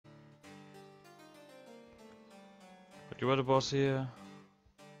But you were the boss here.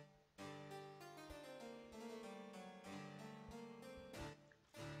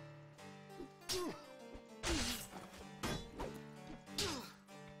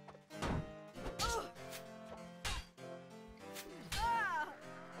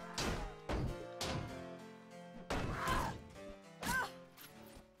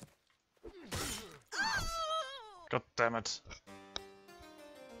 God damn it.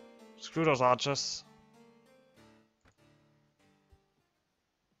 Screw those archers.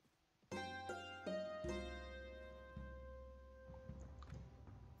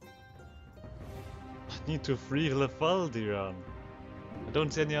 I need to free Lefaldiran. I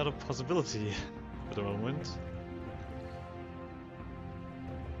don't see any other possibility at the moment.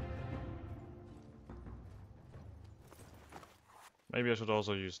 Maybe I should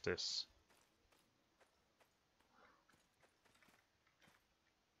also use this.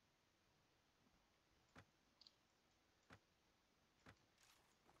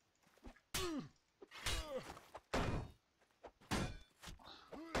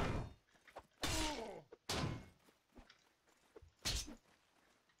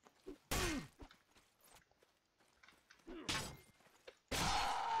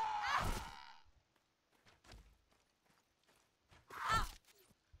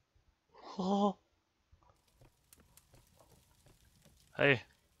 Oh. Hey.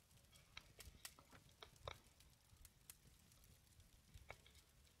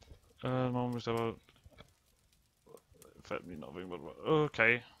 Mom was about fed me nothing but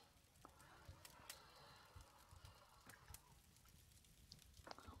okay.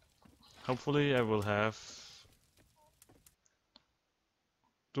 Hopefully I will have.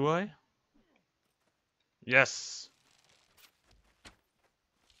 Do I? Yes.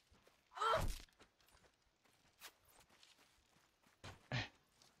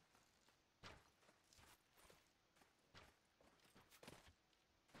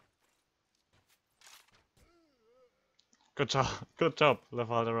 Good job,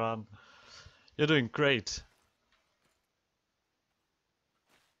 Lefaldiran. You're doing great.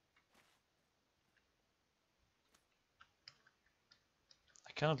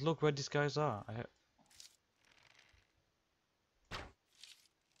 I cannot look where these guys are.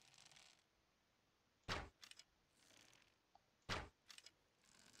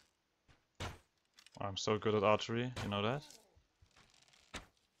 I'm so good at archery, you know that?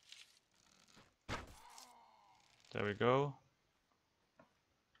 There we go.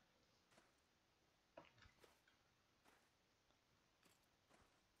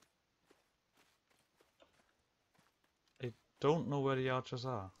 I don't know where the archers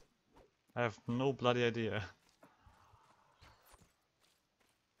are. I have no bloody idea.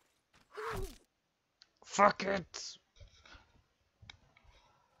 Fuck it!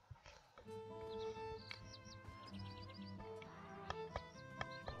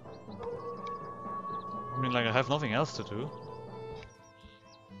 I mean, like, I have nothing else to do.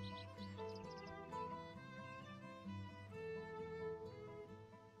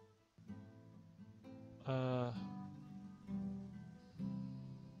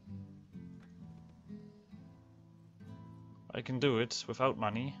 I can do it without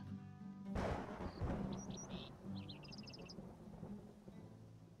money.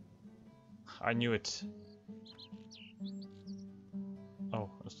 I knew it. Oh,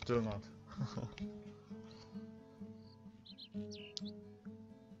 still not.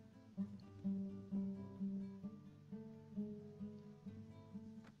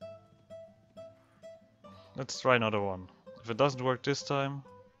 Let's try another one. If it doesn't work this time...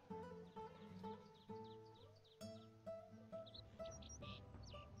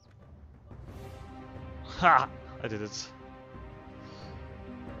 Ha! I did it.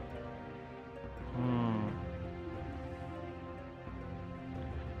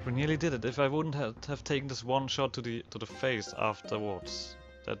 We nearly did it. If I wouldn't have taken this one shot to the face afterwards,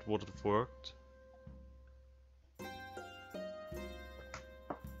 that would have worked.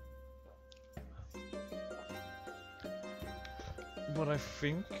 But I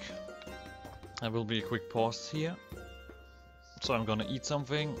think there will be a quick pause here. So I'm gonna eat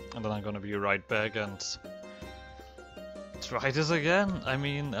something and then I'm gonna be right back and try this again. I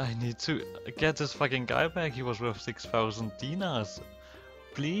mean, I need to get this fucking guy back. He was worth 6,000 dinars.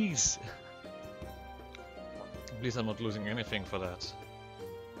 Please. Please, I'm not losing anything for that.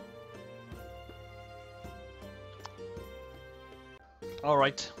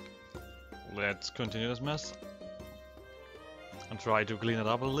 Alright. Let's continue this mess. And try to clean it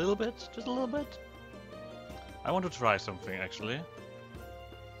up a little bit. Just a little bit. I want to try something actually.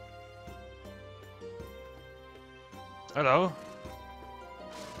 Hello.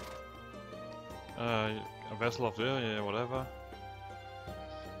 A vessel of the yeah, whatever.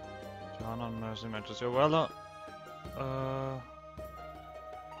 John on mercy majesty. Well,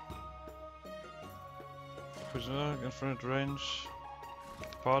 prisoner, infinite range.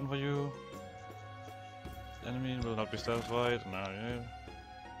 Pardon for you. Enemy will not be satisfied. No, yeah.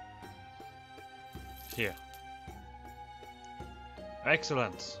 Here.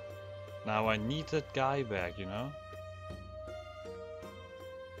 Excellent. Now I need that guy back, you know?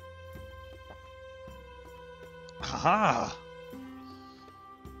 Haha!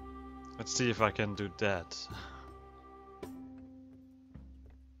 Let's see if I can do that.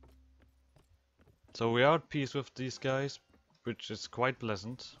 So we are at peace with these guys, which is quite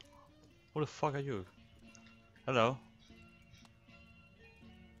pleasant. Who the fuck are you? Hello.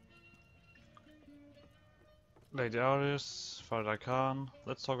 Lady Aris, Father Khan.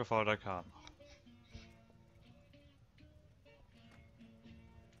 Let's talk about Father Khan.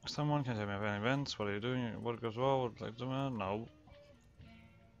 Someone can tell me about events. What are you doing? What goes wrong? What like no.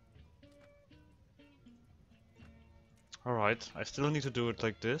 Alright, I still need to do it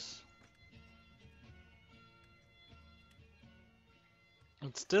like this.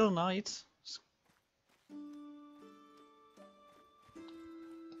 It's still night.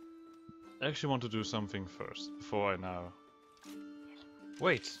 I actually want to do something first, before I now...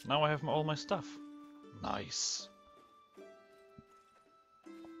 Wait, now I have all my stuff. Nice.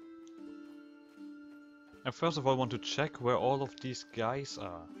 I first of all want to check where all of these guys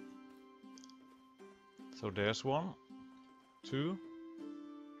are. So there's one. Two.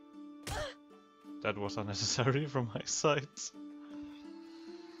 That was unnecessary from my side.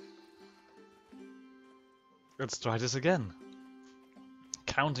 Let's try this again.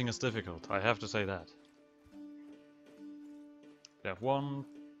 Counting is difficult, I have to say that. We have 1,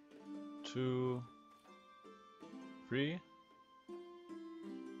 2, 3,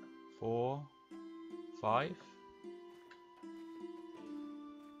 4, 5.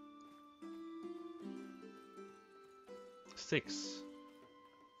 6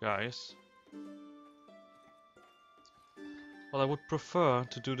 guys. Well, I would prefer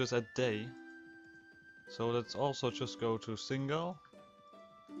to do this at day. So let's also just go to single.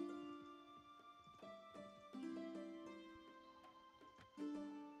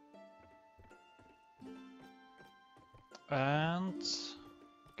 And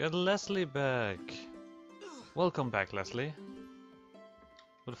get Leslie back. Welcome back, Leslie.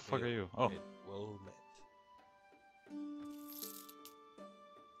 What the fuck are you? Oh. Well met.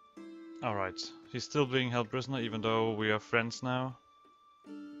 Alright. He's still being held prisoner even though we are friends now.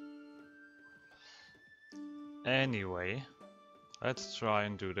 Anyway, let's try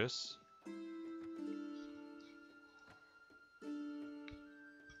and do this.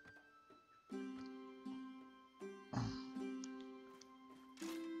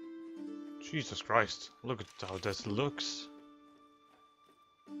 Jesus Christ, look at how this looks.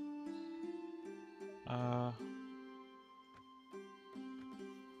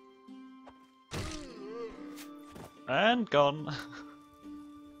 And gone.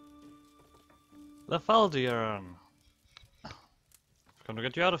 The Faldian. Come to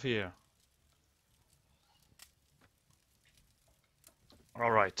get you out of here.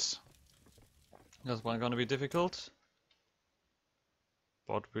 Alright. This one gonna be difficult.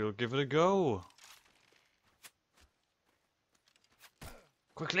 But we'll give it a go.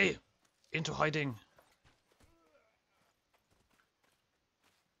 Quickly! Into hiding!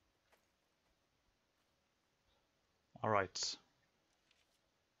 Alright.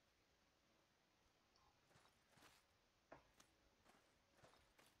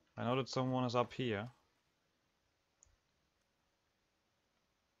 I know that someone is up here.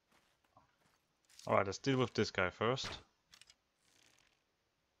 Alright, let's deal with this guy first.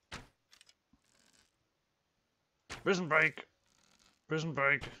 Prison break! Prison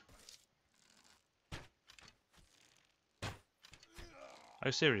break! Are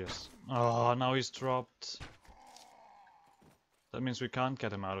you serious? Oh, now he's dropped. That means we can't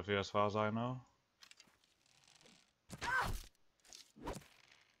get him out of here as far as I know.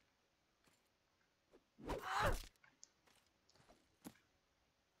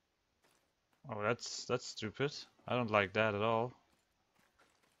 Oh, that's stupid. I don't like that at all.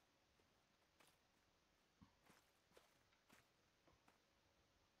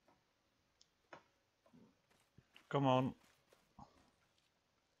 Come on.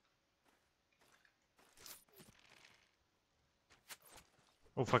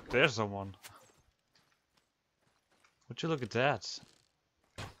 Oh fuck, there's someone. Would you look at that?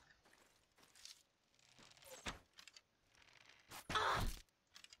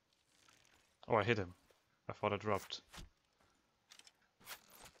 Oh, I hit him. I thought I dropped.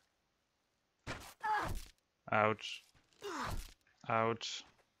 Ouch. Ouch.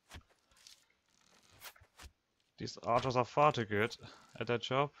 These archers are far too good at that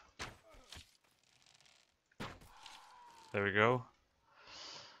job. There we go.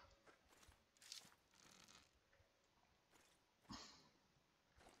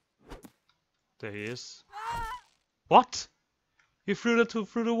 There he is. What? He threw the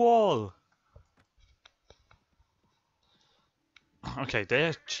through the wall. Okay,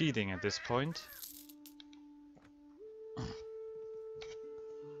 they're cheating at this point.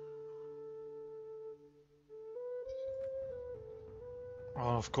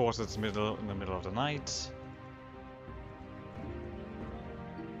 Oh, of course it's in the middle of the night.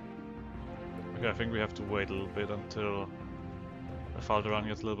 Okay, I think we have to wait a little bit until Falderan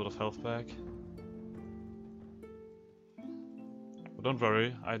gets a little bit of health back. But don't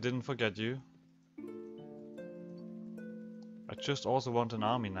worry, I didn't forget you. I just also want an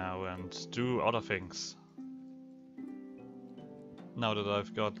army now and do other things. Now that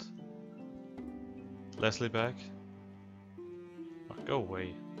I've got Leslie back. Oh, go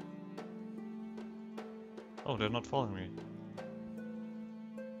away. Oh, they're not following me.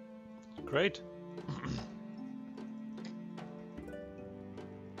 Great.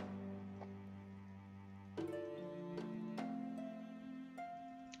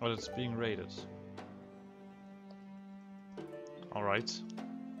 Well, it's being raided. Alright.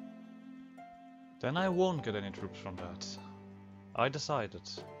 Then I won't get any troops from that. I decided.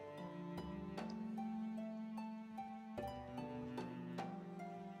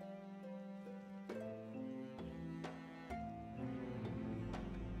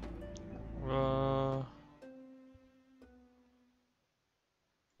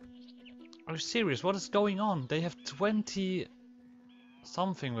 Are you serious? What is going on? They have 20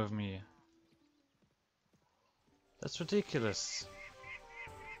 something with me. That's ridiculous.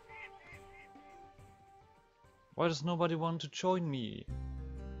 Why does nobody want to join me?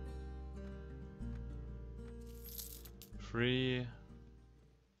 3,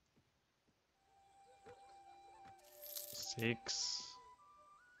 6.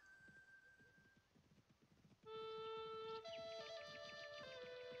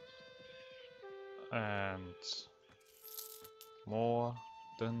 And more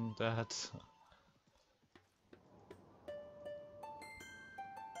than that.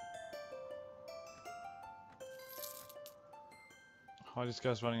 How are these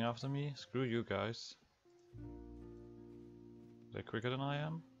guys running after me? Screw you guys. They're quicker than I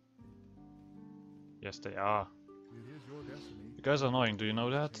am? Yes, they are. You guys are annoying, do you know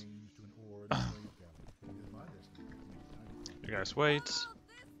that? You guys wait.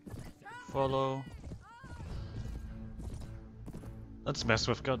 Follow. Let's mess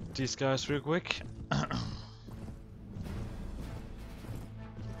with these guys real quick.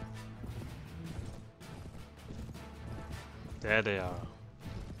 There they are.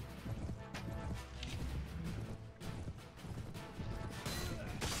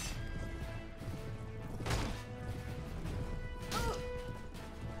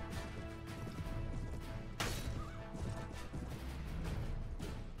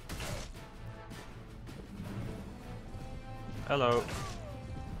 Hello.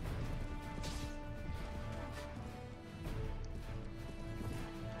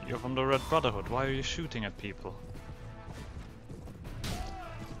 You're from the Red Brotherhood. Why are you shooting at people?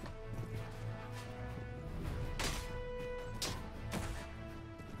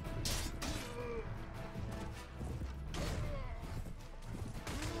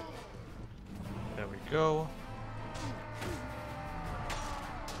 There we go.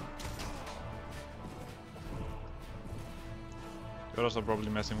 You're also probably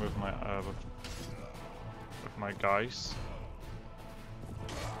messing with my guys.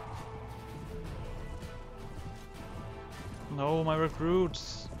 No, my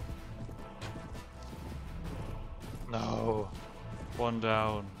recruits. No, one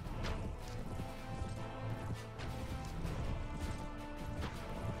down.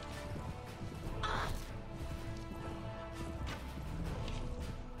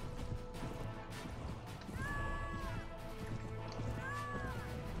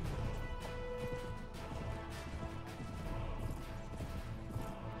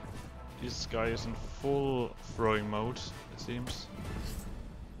 This guy is in full throwing mode, it seems.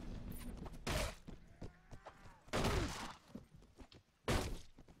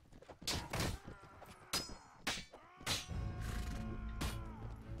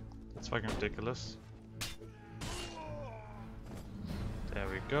 That's fucking ridiculous. There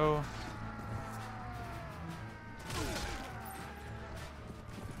we go.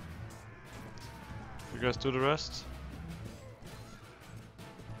 You guys do the rest?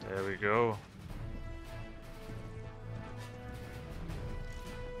 There we go.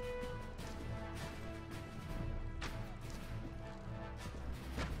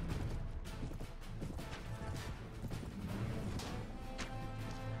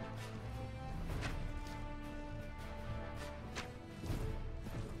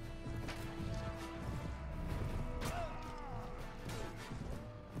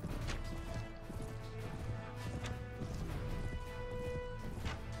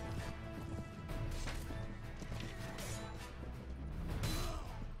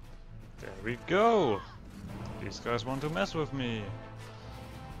 we go! These guys want to mess with me.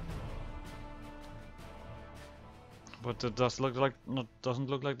 But it does look like doesn't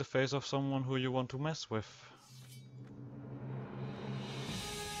look like the face of someone who you want to mess with.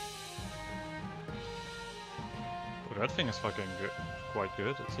 Oh, that thing is fucking good. Quite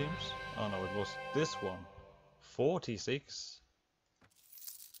good, it seems. Oh no, it was this one. 46.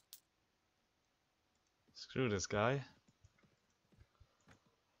 Screw this guy.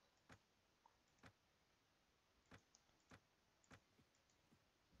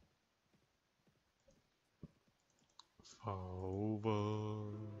 Over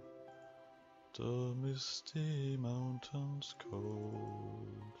the misty mountains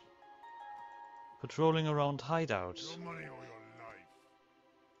cold, patrolling around hideouts. Your money or your life.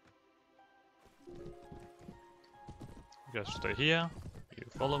 You guys stay here. You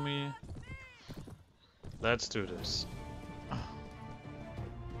follow me. Let's do this.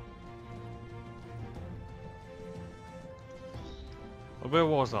 Where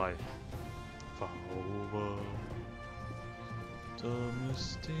was I? Far over the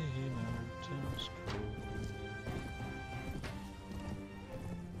misty mountains cold.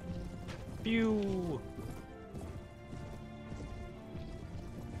 Pew!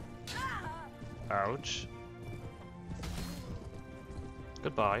 Ouch.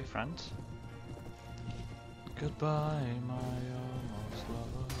 Goodbye, friend. Goodbye, my almost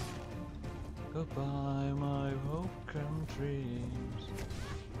lover. Goodbye, my broken dreams.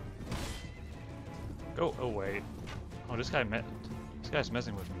 Go away. Oh, this guy's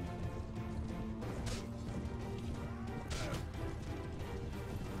messing with me.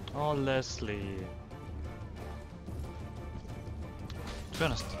 Oh, Leslie. To be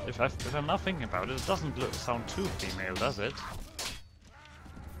honest, if I'm not thinking about it, it doesn't sound too female, does it?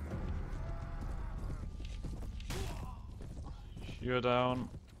 You're down.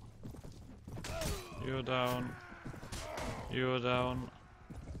 You're down. You're down.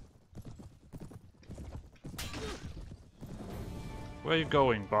 Where are you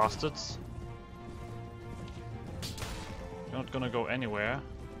going, bastards? You're not gonna go anywhere.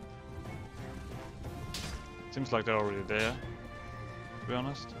 Seems like they're already there, to be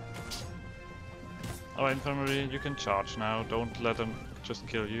honest. Alright, infirmary, you can charge now. Don't let them just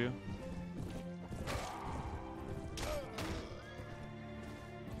kill you.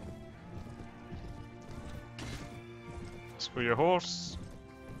 Screw your horse.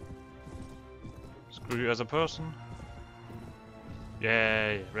 Screw you as a person.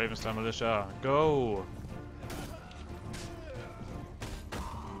 Yay, Ravenstein Militia, go!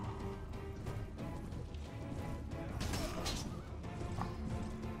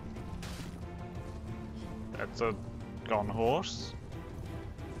 That's a gone horse.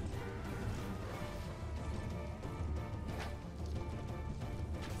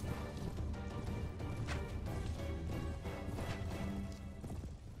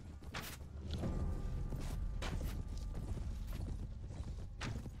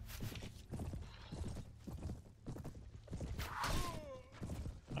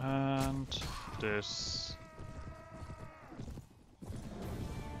 And this.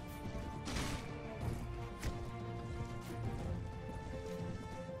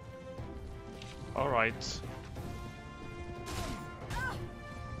 All right.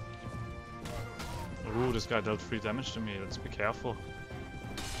 Ooh, this guy dealt 3 damage to me. Let's be careful.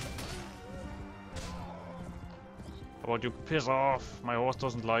 How about you piss off? My horse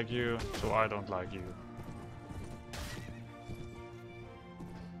doesn't like you, so I don't like you.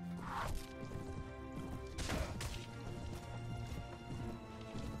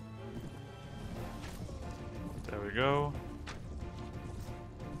 There we go.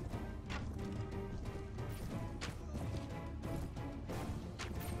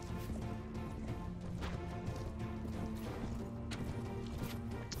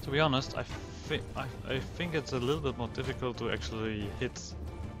 To be honest, I think it's a little bit more difficult to actually hit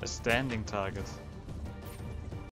a standing target.